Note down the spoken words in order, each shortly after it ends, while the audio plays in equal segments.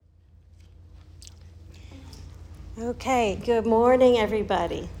Okay, good morning,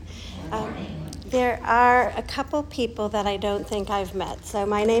 everybody. There are a couple people that I don't think I've met. So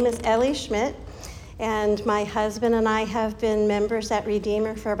my name is Ellie Schmidt, and my husband and I have been members at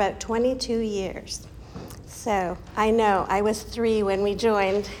Redeemer for about 22 years. So I know, I was 3 when we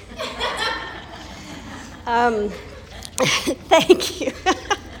joined. Thank you.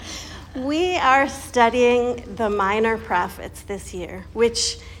 We are studying the Minor Prophets this year,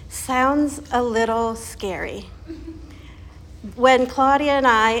 which sounds a little scary. When Claudia and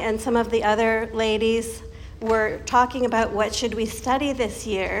I and some of the other ladies were talking about what should we study this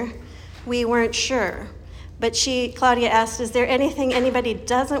year, we weren't sure. But Claudia asked, is there anything anybody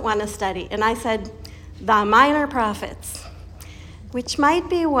doesn't want to study? And I said, the Minor Prophets, which might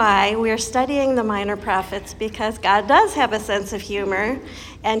be why we're studying the Minor Prophets, because God does have a sense of humor,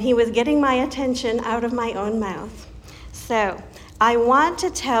 and he was getting my attention out of my own mouth. So I want to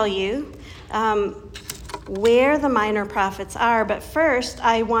tell you where the Minor Prophets are, but first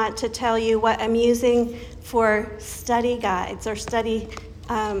I want to tell you what I'm using for study guides or study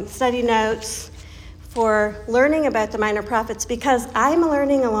notes for learning about the Minor Prophets, because I'm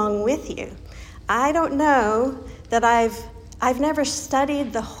learning along with you. I don't know that I've never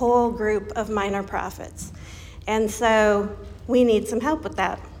studied the whole group of Minor Prophets, and so we need some help with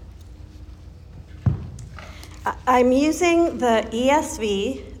that. I'm using the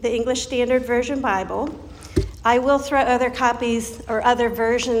ESV, the English Standard Version Bible. I will throw other copies or other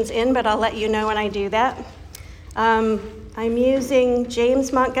versions in, but I'll let you know when I do that. I'm using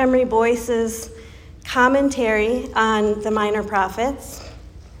James Montgomery Boyce's commentary on the Minor Prophets.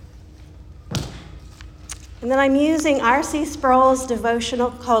 And then I'm using R.C. Sproul's devotional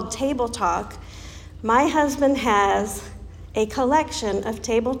called Table Talk. My husband has a collection of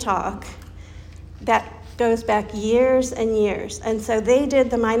Table Talk that goes back years and years. And so they did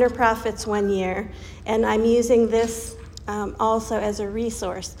the Minor Prophets one year, and I'm using this also as a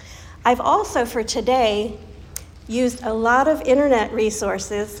resource. I've also, for today, used a lot of internet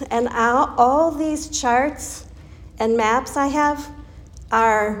resources, and all these charts and maps I have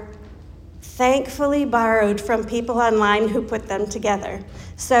are thankfully borrowed from people online who put them together.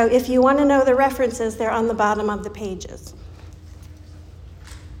 So if you want to know the references, they're on the bottom of the pages.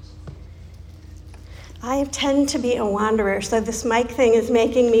 I tend to be a wanderer, so this mic thing is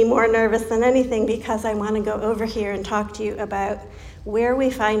making me more nervous than anything, because I want to go over here and talk to you about where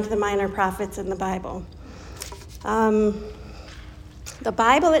we find the Minor Prophets in the Bible. The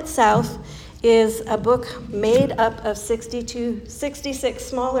Bible itself is a book made up of 66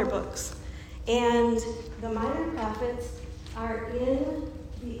 smaller books. And the Minor Prophets are in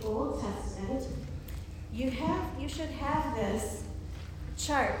the Old Testament. You should have this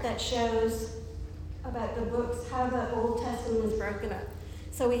chart that shows about the books, how the Old Testament is broken up.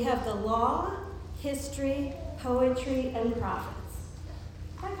 So we have the law, history, poetry, and prophets.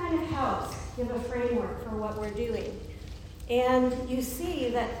 That kind of helps give a framework for what we're doing. And you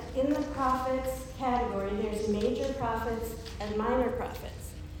see that in the prophets category, there's major prophets and minor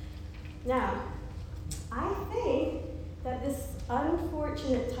prophets. Now, I think that this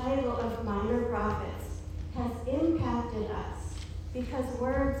unfortunate title of Minor Prophets has impacted us because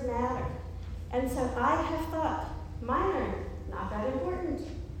words matter. And so I have thought, minor, not that important,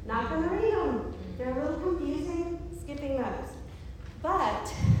 not going to read them. They're a little confusing, skipping those.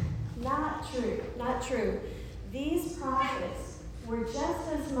 But not true. These prophets were just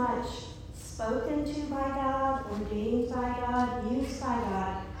as much spoken to by God, ordained by God, used by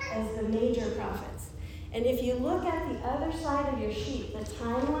God, as the major prophets. And if you look at the other side of your sheet, the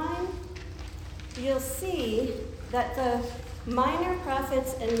timeline, you'll see that the minor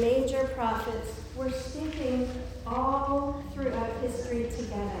prophets and major prophets were sticking all throughout history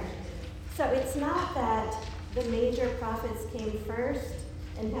together. So it's not that the major prophets came first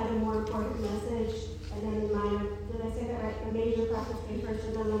and had a more important message, and then the minor, did I say that right? The major prophets came first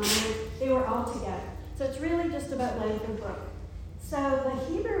and then the minor, they were all together. So it's really just about length of book. So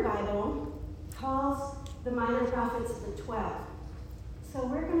the Hebrew Bible calls the minor prophets the 12. So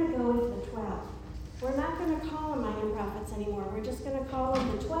we're going to go with the 12. We're not going to call them minor prophets anymore. We're just going to call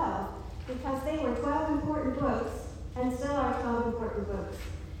them the 12 because they were 12 important books and still are 12 important books.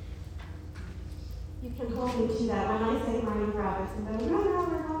 You can hold me to that when I say minor prophets and go, no,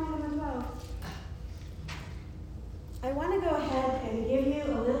 we're calling them the 12. I want to go ahead and give you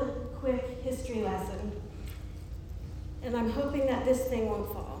a little quick history lesson. And I'm hoping that this thing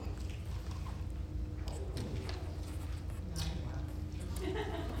won't fall.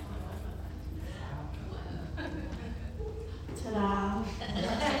 Ta-da.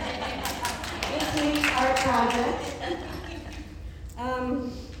 This week's art project.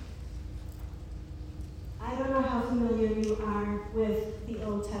 I don't know how with the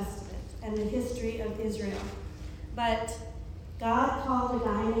Old Testament and the history of Israel. But God called a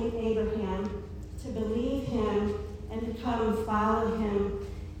guy named Abraham to believe him and to come follow him.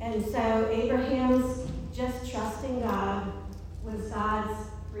 And so Abraham's just trusting God was God's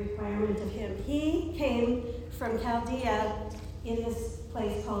requirement of him. He came from Chaldea in this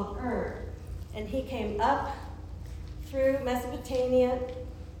place called Ur. And he came up through Mesopotamia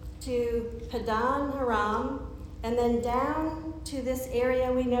to Padan Aram, and then down to this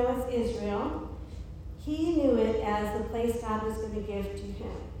area we know as Israel. He knew it as the place God was going to give to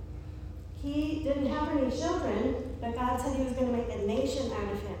him. He didn't have any children, but God said he was going to make a nation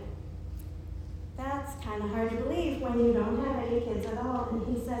out of him. That's kind of hard to believe when you don't have any kids at all. And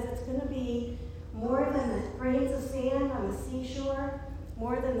he says it's going to be more than the grains of sand on the seashore,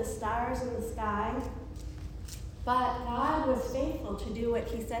 more than the stars in the sky. But God was faithful to do what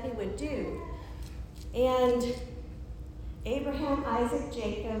he said he would do. And Abraham, Isaac,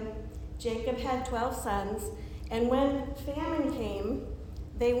 Jacob had 12 sons. And when famine came,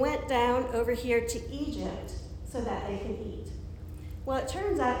 they went down over here to Egypt so that they could eat. Well, it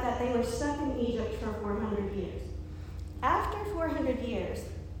turns out that they were stuck in Egypt for 400 years. After 400 years,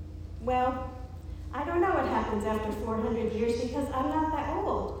 well, I don't know what happens after 400 years because I'm not that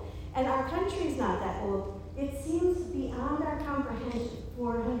old, and our country's not that old. It seems beyond our comprehension,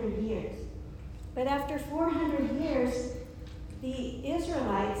 400 years. But after 400 years, the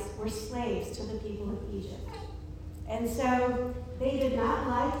Israelites were slaves to the people of Egypt. And so they did not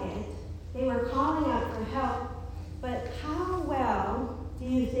like it. They were calling out for help. But how well do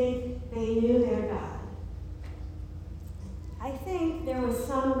you think they knew their God? I think there was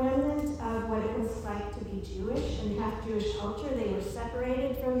some remnant of what it was like to be Jewish and have Jewish culture. They were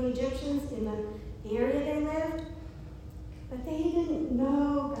separated from the Egyptians in the area they lived. But they didn't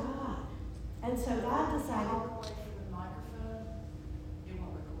know God. And so God decided,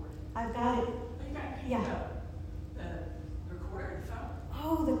 I've got it. Yeah. The recorder and phone.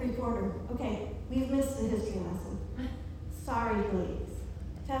 Oh, the recorder. Okay, we've missed the history lesson. Sorry, please.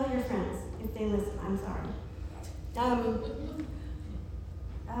 Tell your friends if they listen. I'm sorry.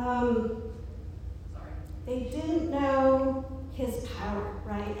 They didn't know his power,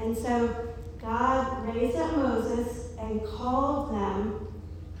 right? And so God raised up Moses and called them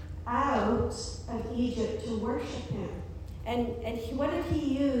out of Egypt to worship him. And what did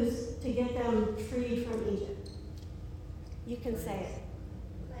he use to get them freed from Egypt? You can say it.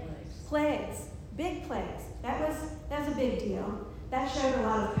 Plagues. Big plagues. That's a big deal. That showed a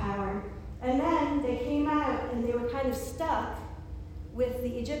lot of power. And then they came out and they were kind of stuck with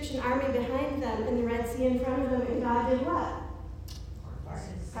the Egyptian army behind them and the Red Sea in front of them, and God did what?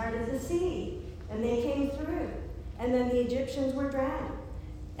 Parted the sea. And they came through. And then the Egyptians were drowned.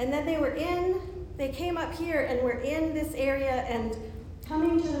 And then they came up here and were in this area and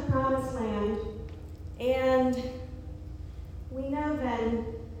coming to the promised land. And we know then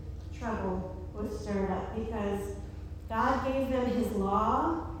trouble was stirred up because God gave them his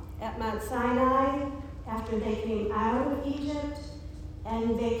law at Mount Sinai after they came out of Egypt,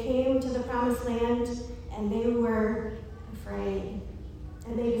 and they came to the promised land and they were afraid.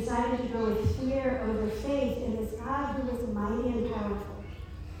 And they decided to go with fear over faith in this God who was mighty and powerful.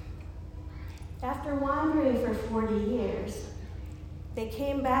 After wandering for 40 years, they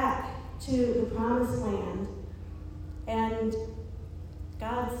came back to the promised land, and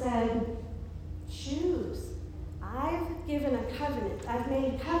God said, choose. I've given a covenant. I've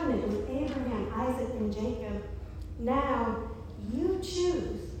made a covenant with Abraham, Isaac, and Jacob. Now, you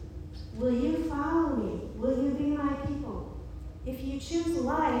choose. Will you follow me? Will you be my people? If you choose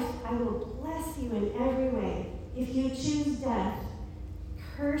life, I will bless you in every way. If you choose death,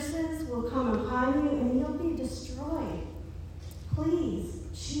 curses will come upon you and you'll be destroyed. Please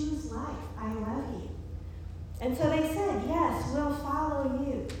choose life. I love you. And so they said, yes, we'll follow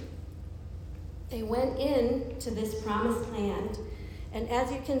you. They went into this promised land, and as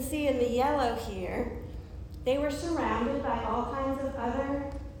you can see in the yellow here, they were surrounded by all kinds of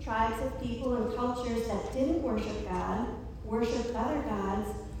other tribes of people and cultures that didn't worship God, worshiped other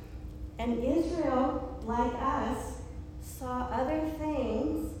gods, and Israel, like us, saw other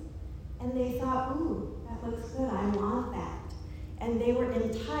things, and they thought, ooh, that looks good, I want that. And they were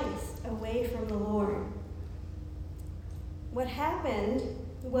enticed away from the Lord. What happened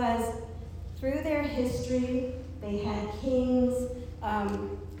was, through their history, they had kings.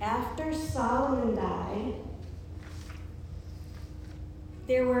 After Solomon died,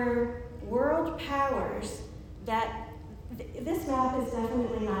 there were world powers that, this map is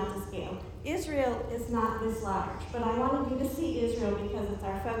definitely not to scale. Israel is not this large, but I wanted you to see Israel because it's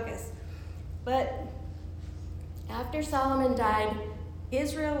our focus. But After Solomon died,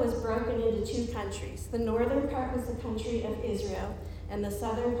 Israel was broken into two countries. The northern part was the country of Israel, and the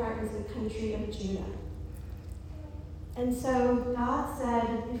southern part was the country of Judah. And so God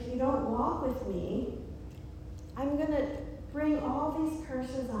said, if you don't walk with me, I'm going to bring all these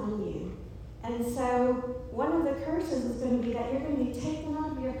curses on you. And so one of the curses is going to be that you're going to be taken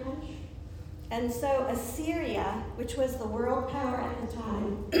out of your country. And so Assyria, which was the world power at the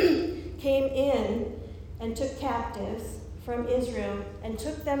time, came in and took captives from Israel and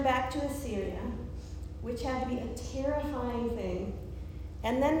took them back to Assyria, which had to be a terrifying thing.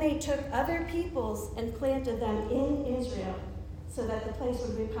 And then they took other peoples and planted them in Israel so that the place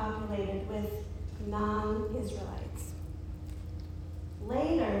would be populated with non-Israelites.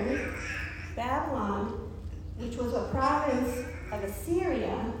 Later, Babylon, which was a province of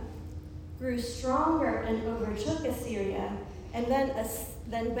Assyria, grew stronger and overtook Assyria. And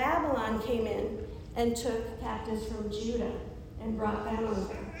then Babylon came in and took captives from Judah and brought them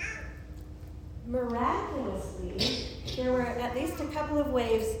over. Miraculously, there were at least a couple of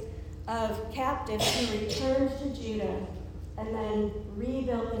waves of captives who returned to Judah and then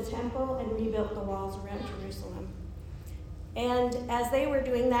rebuilt the temple and rebuilt the walls around Jerusalem. And as they were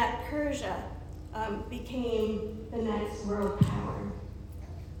doing that, Persia became the next world power.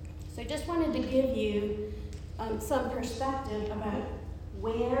 So I just wanted to give you some perspective about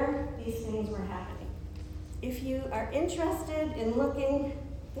where these things were happening. If you are interested in looking,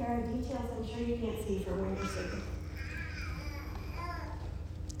 there are details I'm sure you can't see from where you're sitting.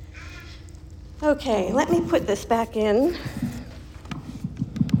 Okay, let me put this back in.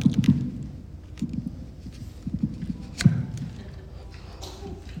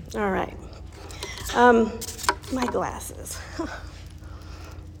 All right. My glasses.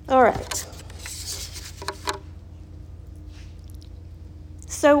 All right.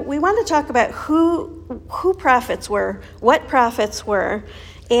 So we want to talk about who prophets were, what prophets were,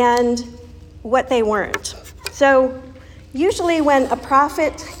 and what they weren't. So usually when a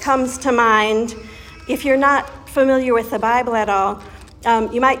prophet comes to mind, if you're not familiar with the Bible at all,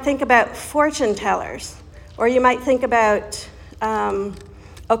 you might think about fortune tellers, or you might think about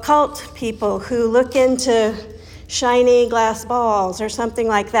occult people who look into shiny glass balls or something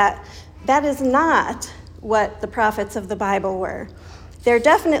like that. That is not what the prophets of the Bible were. There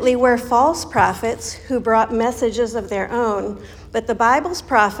definitely were false prophets who brought messages of their own, but the Bible's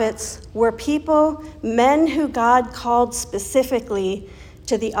prophets were people, men who God called specifically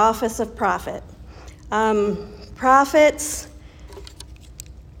to the office of prophet. Prophets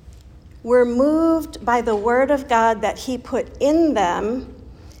were moved by the word of God that he put in them.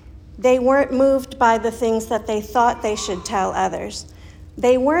 They weren't moved by the things that they thought they should tell others.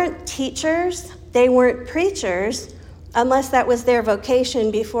 They weren't teachers, they weren't preachers, unless that was their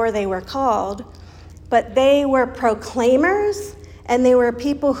vocation before they were called. But they were proclaimers, and they were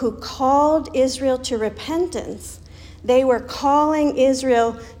people who called Israel to repentance. They were calling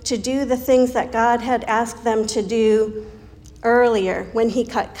Israel to do the things that God had asked them to do earlier, when he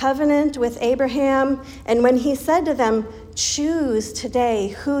cut covenant with Abraham, and when he said to them, choose today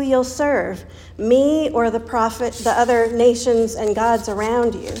who you'll serve, me or the prophet, the other nations and gods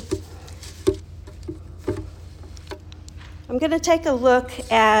around you. I'm going to take a look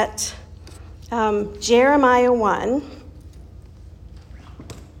at Jeremiah 1.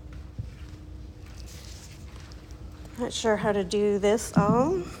 Not sure how to do this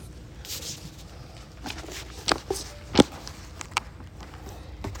all.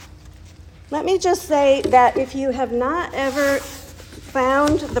 Let me just say that if you have not ever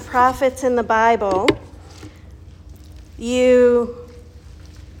found the prophets in the Bible, you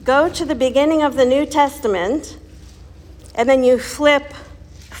go to the beginning of the New Testament, and then you flip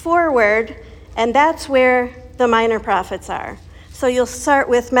forward, and that's where the minor prophets are. So you'll start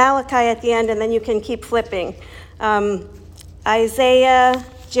with Malachi at the end, and then you can keep flipping. Isaiah,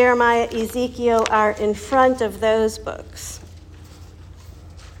 Jeremiah, Ezekiel are in front of those books.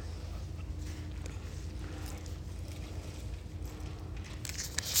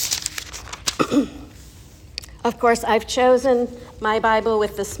 Of course, I've chosen my Bible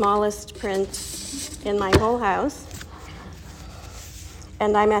with the smallest print in my whole house.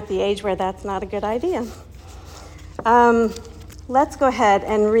 And I'm at the age where that's not a good idea. Let's go ahead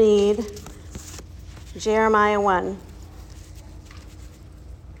and read Jeremiah 1.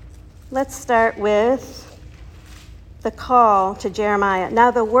 Let's start with the call to Jeremiah.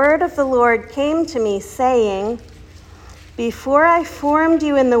 Now the word of the Lord came to me, saying, before I formed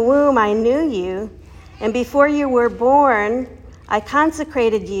you in the womb, I knew you, and before you were born, I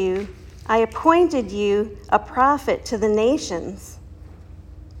consecrated you. I appointed you a prophet to the nations.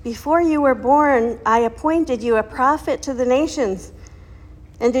 Before you were born, I appointed you a prophet to the nations.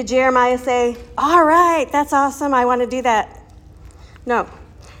 And did Jeremiah say, all right, that's awesome, I want to do that? No.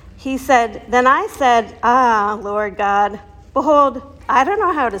 He said, then I said, Lord God, behold, I don't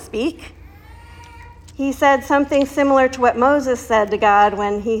know how to speak. He said something similar to what Moses said to God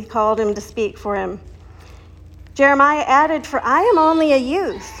when he called him to speak for him. Jeremiah added, for I am only a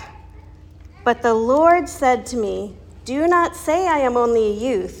youth. But the Lord said to me, do not say I am only a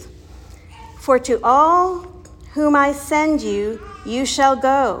youth, for to all whom I send you, you shall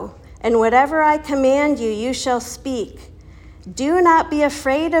go, and whatever I command you, you shall speak. Do not be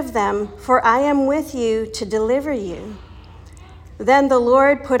afraid of them, for I am with you to deliver you. Then the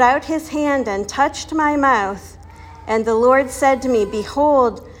Lord put out his hand and touched my mouth, and the Lord said to me,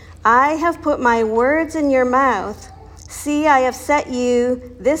 behold, I have put my words in your mouth. See, I have set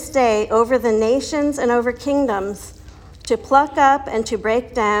you this day over the nations and over kingdoms, to pluck up and to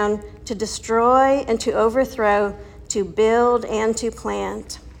break down, to destroy and to overthrow, to build and to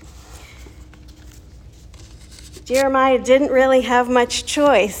plant. Jeremiah didn't really have much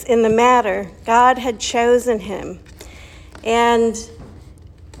choice in the matter. God had chosen him. And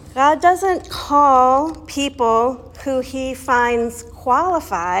God doesn't call people who he finds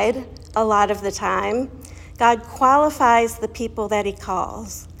qualified a lot of the time. God qualifies the people that he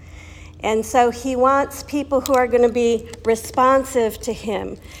calls. And so he wants people who are going to be responsive to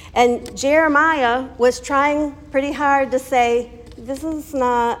him. And Jeremiah was trying pretty hard to say, this is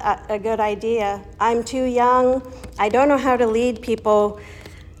not a good idea. I'm too young. I don't know how to lead people.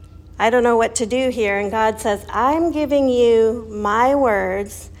 I don't know what to do here. And God says, I'm giving you my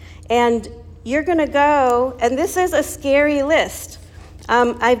words, and you're going to go, and this is a scary list.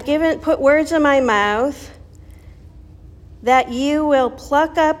 I've put words in my mouth that you will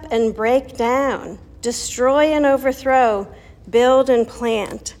pluck up and break down, destroy and overthrow, build and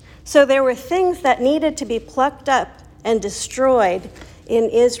plant. So there were things that needed to be plucked up and destroyed in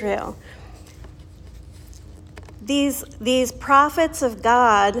Israel. These prophets of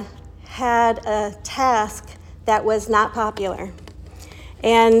God had a task that was not popular.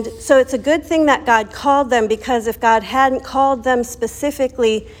 And so it's a good thing that God called them, because if God hadn't called them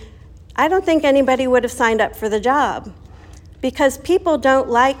specifically, I don't think anybody would have signed up for the job, because people don't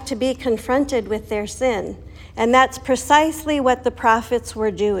like to be confronted with their sin. And that's precisely what the prophets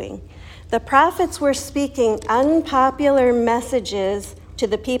were doing. The prophets were speaking unpopular messages to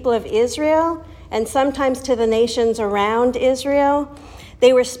the people of Israel and sometimes to the nations around Israel.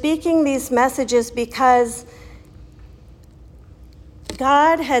 They were speaking these messages because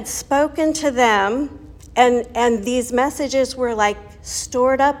God had spoken to them, and these messages were like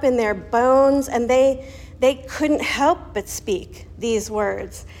stored up in their bones, and they couldn't help but speak these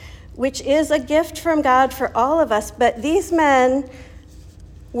words, which is a gift from God for all of us. But these men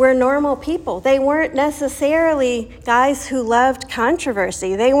were normal people. They weren't necessarily guys who loved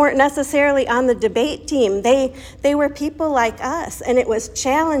controversy. They weren't necessarily on the debate team. They were people like us, and it was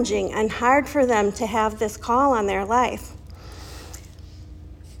challenging and hard for them to have this call on their life.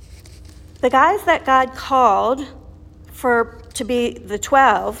 The guys that God called to be the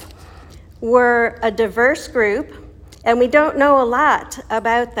 12 were a diverse group, and we don't know a lot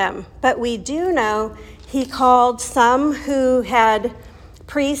about them, but we do know he called some who had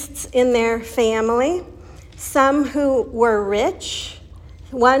priests in their family, some who were rich,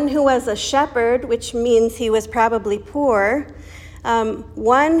 one who was a shepherd, which means he was probably poor,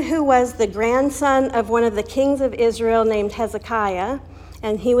 one who was the grandson of one of the kings of Israel named Hezekiah,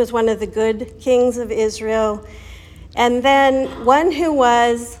 and he was one of the good kings of Israel, and then one who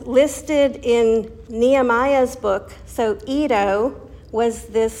was listed in Nehemiah's book. So Iddo was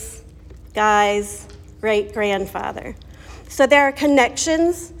this guy's great-grandfather. So there are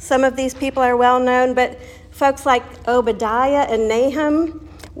connections. Some of these people are well known, but folks like Obadiah and Nahum,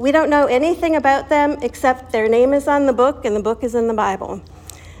 we don't know anything about them except their name is on the book, and the book is in the Bible.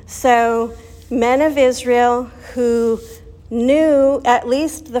 So men of Israel who knew at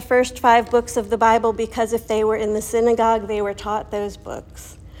least the first 5 books of the Bible, because if they were in the synagogue, they were taught those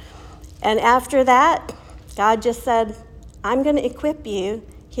books. And after that, God just said, I'm going to equip you.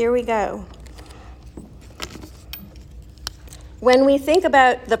 Here we go. When we think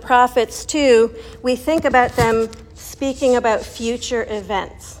about the prophets, too, we think about them speaking about future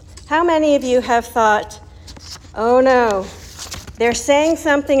events. How many of you have thought, oh no, they're saying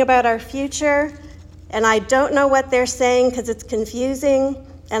something about our future, and I don't know what they're saying because it's confusing,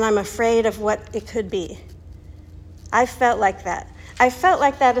 and I'm afraid of what it could be? I felt like that. I felt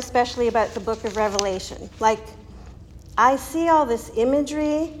like that especially about the book of Revelation. Like, I see all this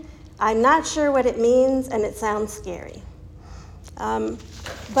imagery, I'm not sure what it means, and it sounds scary.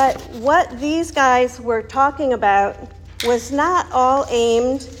 But what these guys were talking about was not all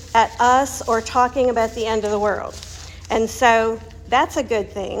aimed at us or talking about the end of the world. And so that's a good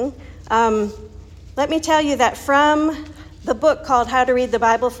thing. Let me tell you that from the book called How to Read the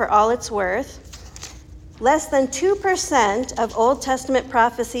Bible for All It's Worth, less than 2% of Old Testament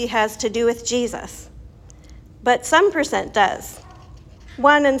prophecy has to do with Jesus, but some percent does.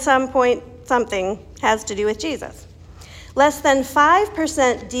 1 and some point something has to do with Jesus. Less than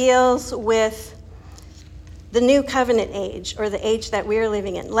 5% deals with the new covenant age, or the age that we're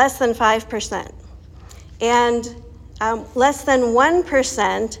living in. Less than 5%. And less than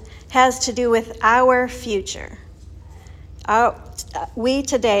 1% has to do with our future. We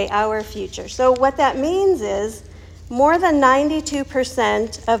today, our future. So what that means is more than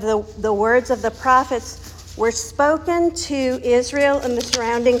 92% of the words of the prophets were spoken to Israel and the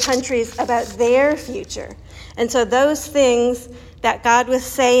surrounding countries about their future. And so those things that God was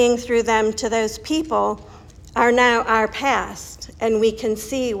saying through them to those people are now our past, and we can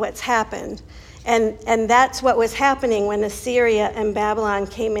see what's happened. And that's what was happening when Assyria and Babylon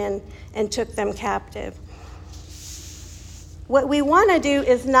came in and took them captive. What we want to do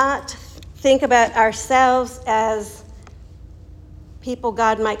is not think about ourselves as people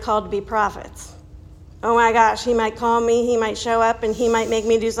God might call to be prophets. Oh my gosh, he might call me, he might show up, and he might make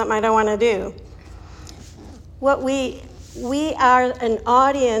me do something I don't want to do. What we are an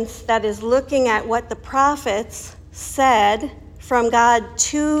audience that is looking at what the prophets said from God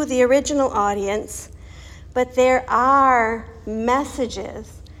to the original audience, but there are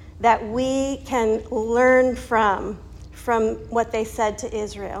messages that we can learn from what they said to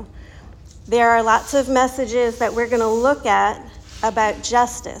Israel. There are lots of messages that we're going to look at about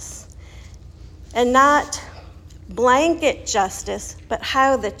justice, and not blanket justice, but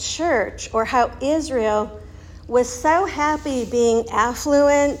how the church, or how Israel, was so happy being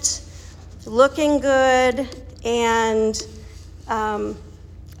affluent, looking good, and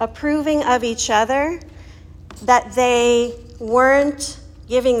approving of each other, that they weren't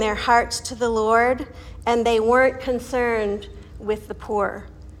giving their hearts to the Lord, and they weren't concerned with the poor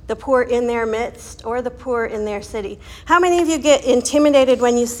in their midst, or the poor in their city. How many of you get intimidated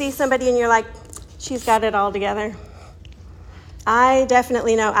when you see somebody and you're like, she's got it all together? I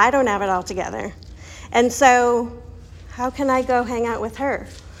definitely know I don't have it all together. And so, how can I go hang out with her?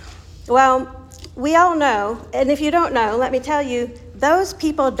 Well, we all know, and if you don't know, let me tell you, those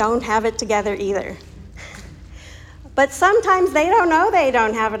people don't have it together either. But sometimes they don't know they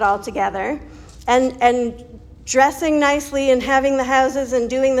don't have it all together. And dressing nicely and having the houses and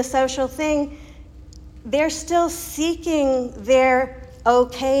doing the social thing, they're still seeking their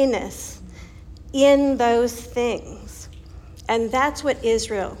okayness in those things. And that's what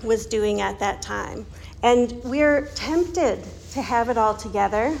Israel was doing at that time. And we're tempted to have it all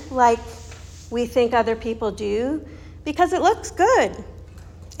together, like we think other people do, because it looks good.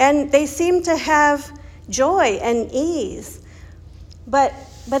 And they seem to have joy and ease. But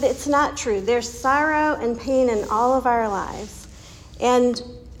it's not true. There's sorrow and pain in all of our lives. And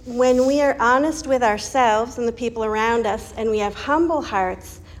when we are honest with ourselves and the people around us, and we have humble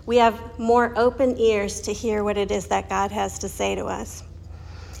hearts, we have more open ears to hear what it is that God has to say to us.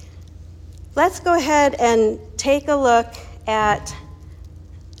 Let's go ahead and take a look at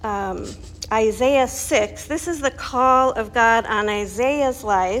Isaiah 6. This is the call of God on Isaiah's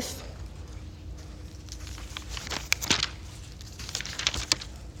life.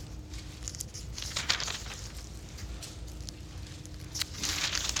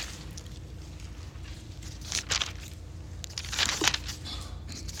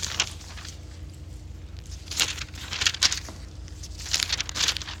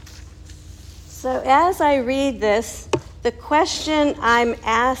 So as I read this, the question I'm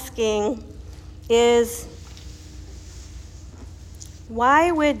asking is,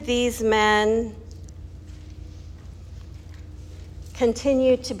 why would these men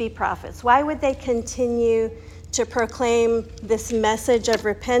continue to be prophets? Why would they continue to proclaim this message of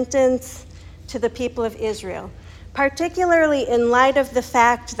repentance to the people of Israel? Particularly in light of the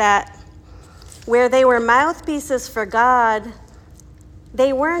fact that where they were mouthpieces for God,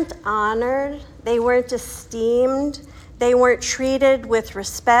 they weren't honored, they weren't esteemed, they weren't treated with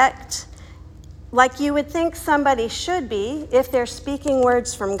respect like you would think somebody should be if they're speaking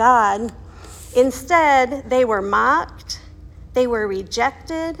words from God. Instead, they were mocked, they were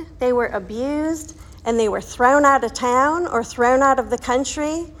rejected, they were abused, and they were thrown out of town or thrown out of the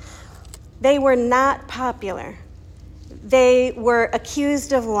country. They were not popular. They were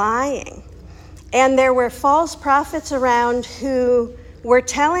accused of lying. And there were false prophets around who were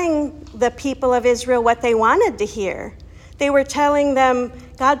telling the people of Israel what they wanted to hear. They were telling them,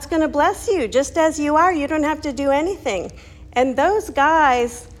 God's going to bless you just as you are. You don't have to do anything. And those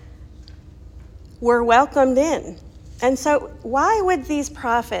guys were welcomed in. And so why would these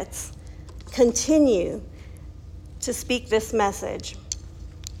prophets continue to speak this message?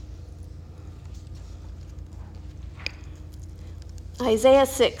 Isaiah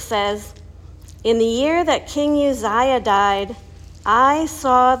 6 says, "In the year that King Uzziah died, I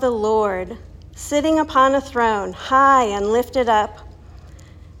saw the Lord sitting upon a throne, high and lifted up,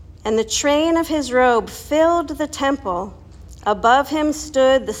 and the train of his robe filled the temple. Above him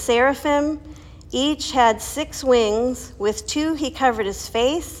stood the seraphim. Each had 6 wings. With 2 he covered his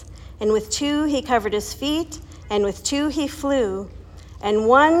face, and with 2 he covered his feet, and with 2 he flew. And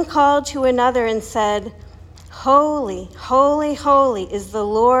one called to another and said, 'Holy, holy, holy is the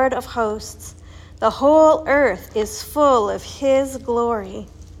Lord of hosts. The whole earth is full of his glory.'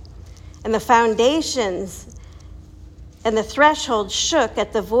 And the foundations and the threshold shook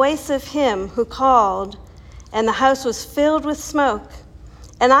at the voice of him who called, and the house was filled with smoke.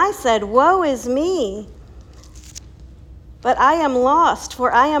 And I said, 'Woe is me! But I am lost,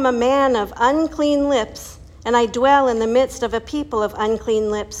 for I am a man of unclean lips, and I dwell in the midst of a people of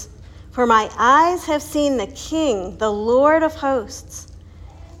unclean lips. For my eyes have seen the King, the Lord of hosts.'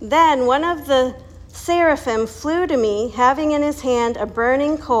 Then one of the seraphim flew to me, having in his hand a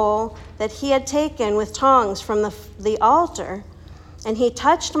burning coal that he had taken with tongs from the altar. And he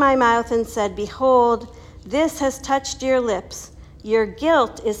touched my mouth and said, 'Behold, this has touched your lips. Your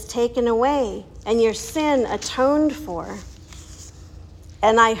guilt is taken away, and your sin atoned for.'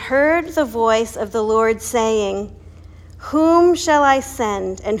 And I heard the voice of the Lord saying, 'Whom shall I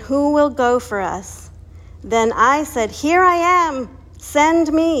send, and who will go for us?' Then I said, 'Here I am,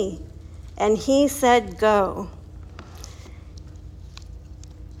 send me.' And he said, 'Go.'"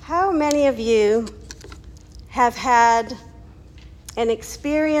 How many of you have had an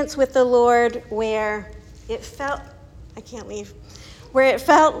experience with the Lord where it felt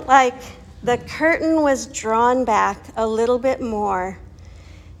like the curtain was drawn back a little bit more,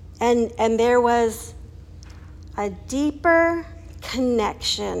 and there was a deeper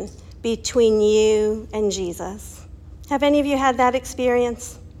connection between you and Jesus? Have any of you had that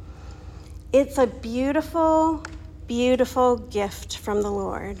experience? It's a beautiful, beautiful gift from the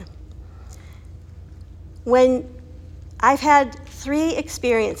Lord. When I've had 3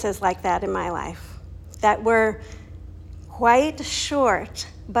 experiences like that in my life that were quite short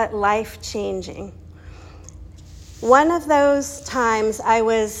but life-changing. One of those times I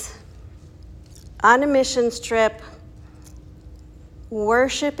was on a missions trip,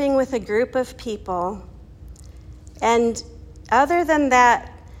 worshiping with a group of people, and other than that,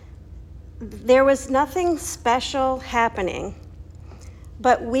 there was nothing special happening,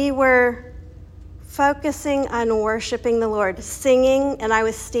 but we were focusing on worshiping the Lord, singing, and I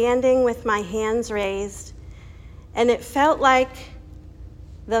was standing with my hands raised, and it felt like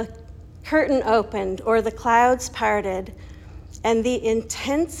the curtain opened or the clouds parted, and the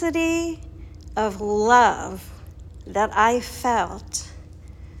intensity of love that I felt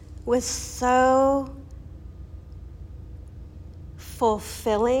was so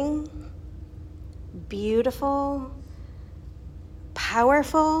fulfilling, beautiful,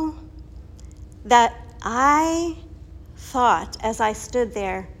 powerful, that I thought as I stood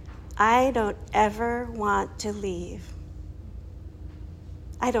there, I don't ever want to leave.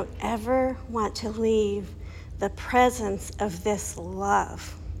 I don't ever want to leave the presence of this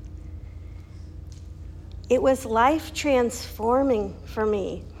love. It was life transforming for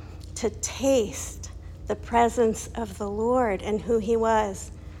me to taste the presence of the Lord and who he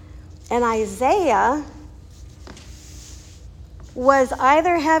was. And Isaiah was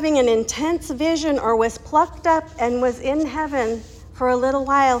either having an intense vision or was plucked up and was in heaven for a little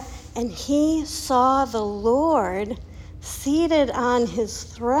while, and he saw the Lord seated on his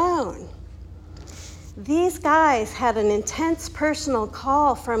throne. These guys had an intense personal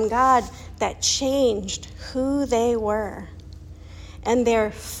call from God that changed who they were. And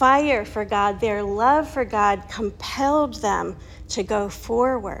their fire for God, their love for God compelled them to go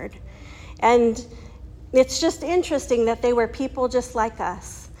forward. And it's just interesting that they were people just like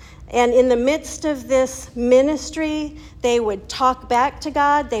us. And in the midst of this ministry, they would talk back to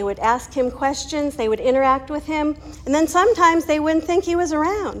God, they would ask him questions, they would interact with him, and then sometimes they wouldn't think he was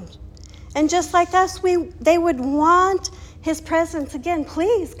around. And just like us, they would want his presence again.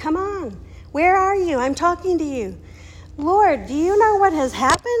 Please, come on. Where are you? I'm talking to you. Lord, do you know what has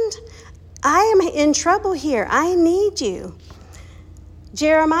happened? I am in trouble here. I need you.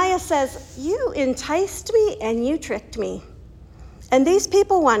 Jeremiah says, you enticed me and you tricked me. And these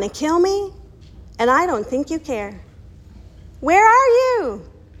people want to kill me, and I don't think you care. Where are you?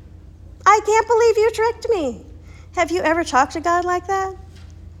 I can't believe you tricked me. Have you ever talked to God like that?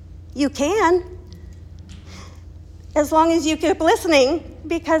 You can, as long as you keep listening,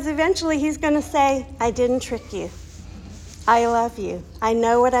 because eventually he's going to say, I didn't trick you. I love you. I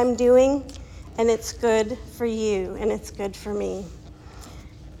know what I'm doing, and it's good for you, and it's good for me.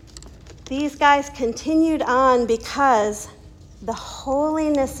 These guys continued on because the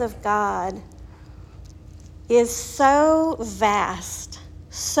holiness of God is so vast,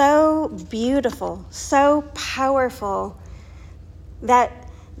 so beautiful, so powerful that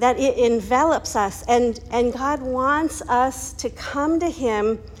it envelops us. And God wants us to come to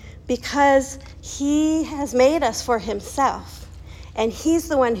him because he has made us for himself. And he's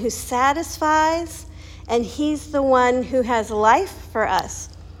the one who satisfies, and he's the one who has life for us.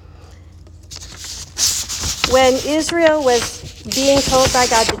 When Israel was being told by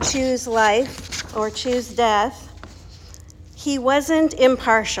God to choose life or choose death, he wasn't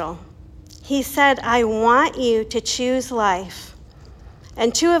impartial. He said, I want you to choose life.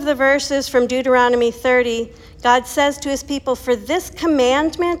 And two of the verses from Deuteronomy 30, God says to his people, for this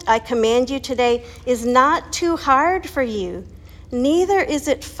commandment I command you today is not too hard for you, neither is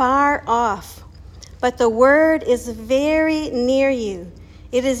it far off, but the word is very near you.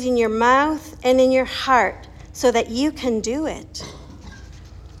 It is in your mouth and in your heart, so that you can do it.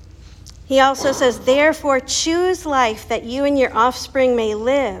 He also says, therefore choose life that you and your offspring may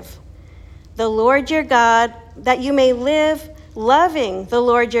live. The Lord your God, that you may live loving the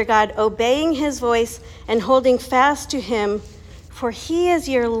Lord your God, obeying his voice and holding fast to him, for he is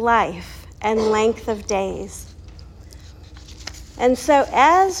your life and length of days. And so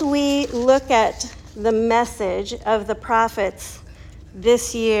as we look at the message of the prophets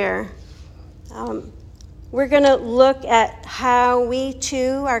this year, we're going to look at how we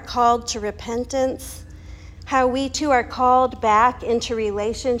too are called to repentance, how we too are called back into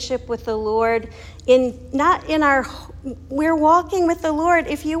relationship with the Lord. We're walking with the Lord.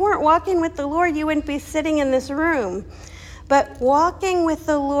 If you weren't walking with the Lord, you wouldn't be sitting in this room. But walking with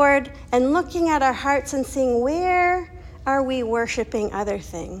the Lord and looking at our hearts and seeing, where are we worshiping other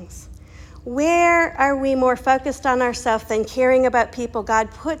things? Where are we more focused on ourselves than caring about people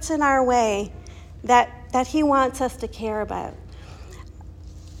God puts in our way that he wants us to care about?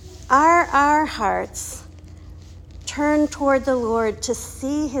 Are our hearts turned toward the Lord to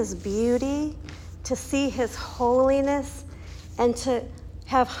see his beauty, to see his holiness, and to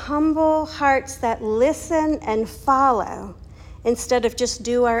have humble hearts that listen and follow instead of just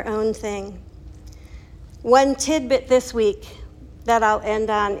do our own thing? One tidbit this week that I'll end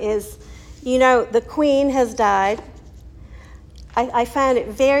on is, the Queen has died. I found it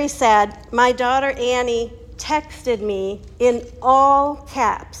very sad. My daughter Annie texted me in all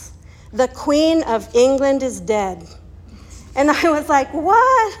caps, the Queen of England is dead. And I was like,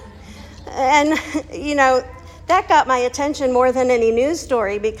 what? And, that got my attention more than any news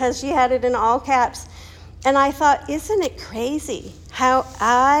story because she had it in all caps. And I thought, isn't it crazy how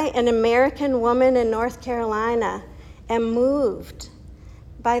I, an American woman in North Carolina, am moved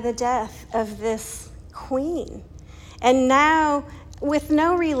by the death of this queen? And now, with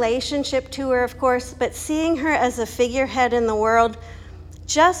no relationship to her, of course, but seeing her as a figurehead in the world,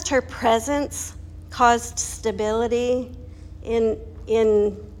 just her presence caused stability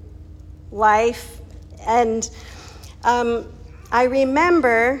in life. And I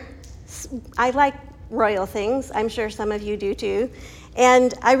remember, I like royal things. I'm sure some of you do too.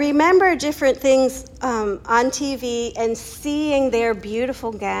 And I remember different things on TV and seeing their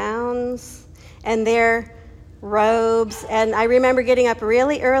beautiful gowns and their robes. And I remember getting up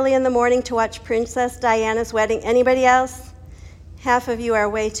really early in the morning to watch Princess Diana's wedding. Anybody else? Half of you are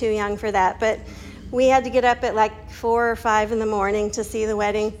way too young for that. But we had to get up at like 4 or 5 in the morning to see the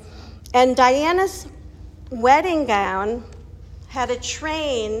wedding. And Diana's wedding gown had a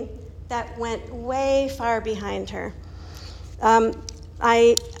train that went way far behind her.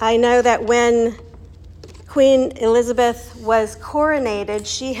 I know that when Queen Elizabeth was coronated,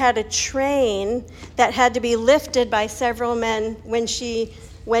 she had a train that had to be lifted by several men when she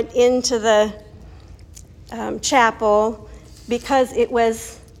went into the chapel, because it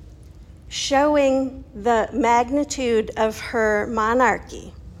was showing the magnitude of her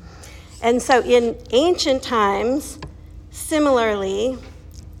monarchy. And so in ancient times, similarly,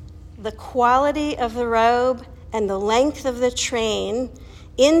 the quality of the robe and the length of the train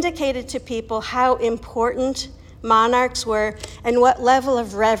indicated to people how important monarchs were and what level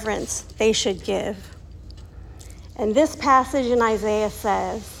of reverence they should give. And this passage in Isaiah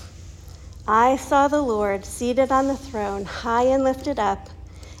says, I saw the Lord seated on the throne, high and lifted up,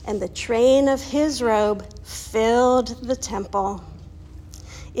 and the train of his robe filled the temple.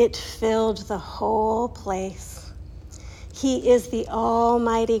 It filled the whole place. He is the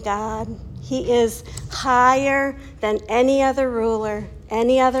Almighty God. He is higher than any other ruler,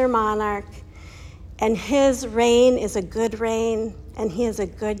 any other monarch, and his reign is a good reign, and he is a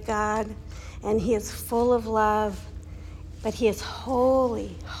good God, and he is full of love, but he is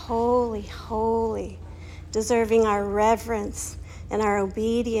holy, holy, holy, deserving our reverence and our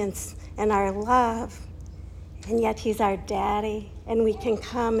obedience and our love. And yet he's our daddy, and we can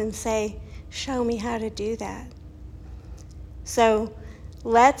come and say, show me how to do that. So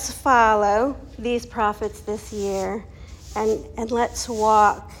let's follow these prophets this year, and let's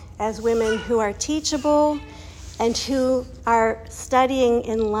walk as women who are teachable and who are studying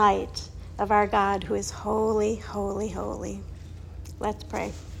in light of our God who is holy, holy, holy. Let's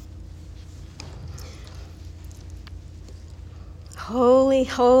pray. Holy,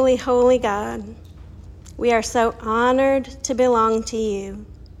 holy, holy God, we are so honored to belong to you.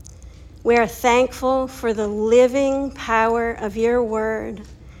 We are thankful for the living power of your word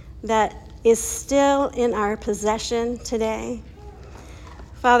that is still in our possession today.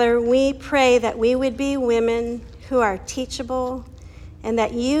 Father, we pray that we would be women who are teachable, and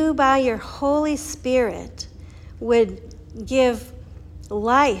that you, by your Holy Spirit, would give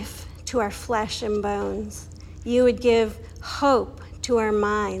life to our flesh and bones. You would give hope to our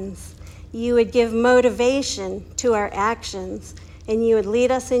minds. You would give motivation to our actions, and you would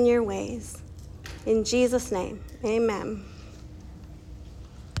lead us in your ways. In Jesus' name, amen.